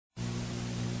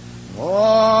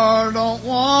Lord, don't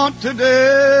want to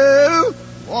do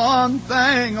one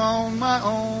thing on my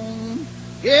own.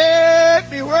 Get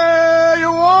me where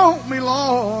you want me,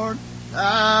 Lord.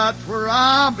 That's where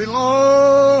I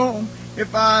belong.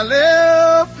 If I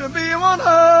live to be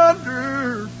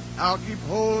 100, I'll keep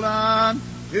holding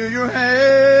to your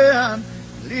hand.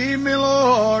 Lead me,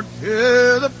 Lord,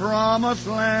 to the promised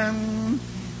land.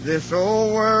 This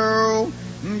old world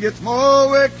gets more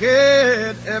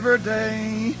wicked every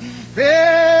day.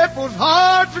 People's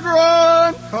hearts are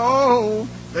growing cold.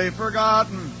 They've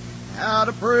forgotten how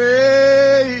to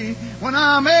pray. When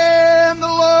I'm in the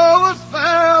lowest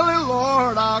valley,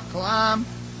 Lord, I'll climb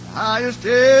the highest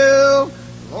hill.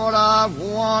 Lord, I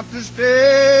want to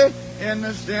stay in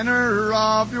the center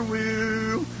of your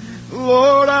will.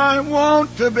 Lord, I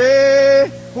want to be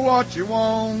what you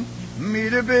want me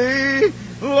to be.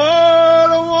 Lord,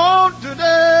 I want to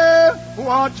do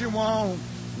what you want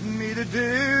me to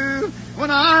do. When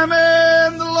I'm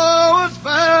in the lowest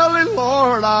valley,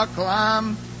 Lord, I'll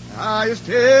climb the highest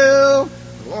hill.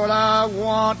 Lord, I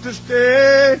want to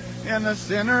stay in the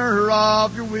center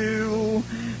of your will.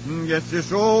 Yes,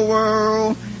 this old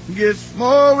world gets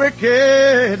more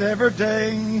wicked every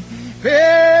day.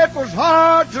 People's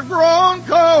hearts have grown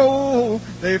cold.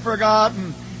 They've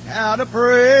forgotten how to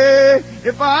pray.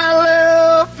 If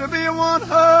I live to be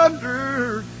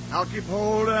 100, I'll keep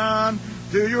holding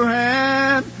to your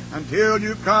hand until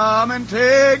you come and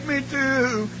take me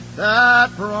to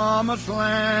that promised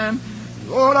land.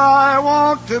 Lord, I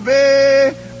want to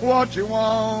be what you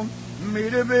want me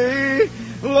to be.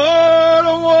 Lord,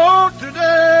 I want to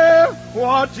do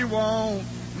what you want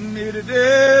me to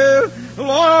do. Lord,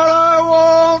 I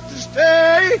want to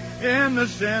stay in the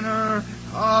center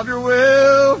of your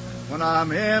will. When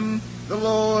I'm in the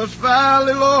lowest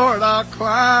valley, Lord, I'll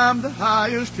climb the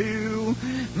highest hill.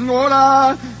 Lord,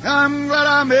 I'm glad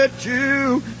I met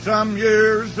you some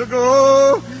years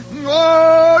ago.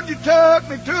 Lord, you took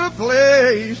me to a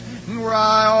place where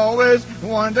I always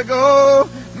wanted to go.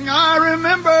 I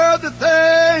remember the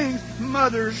things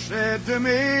Mother said to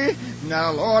me.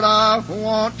 Now, Lord, I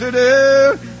want to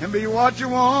do and be what you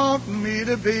want me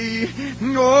to be.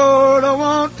 Lord, I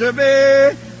want to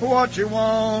be what you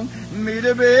want me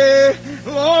to be.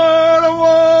 Lord, I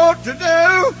want to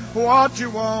do what you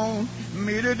want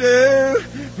me to do.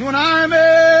 When I'm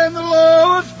in the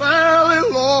lowest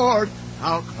valley, Lord,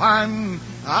 I'll climb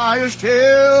the highest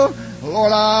hill.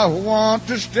 Lord, I want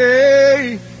to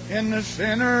stay in the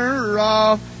center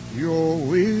of your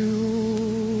will.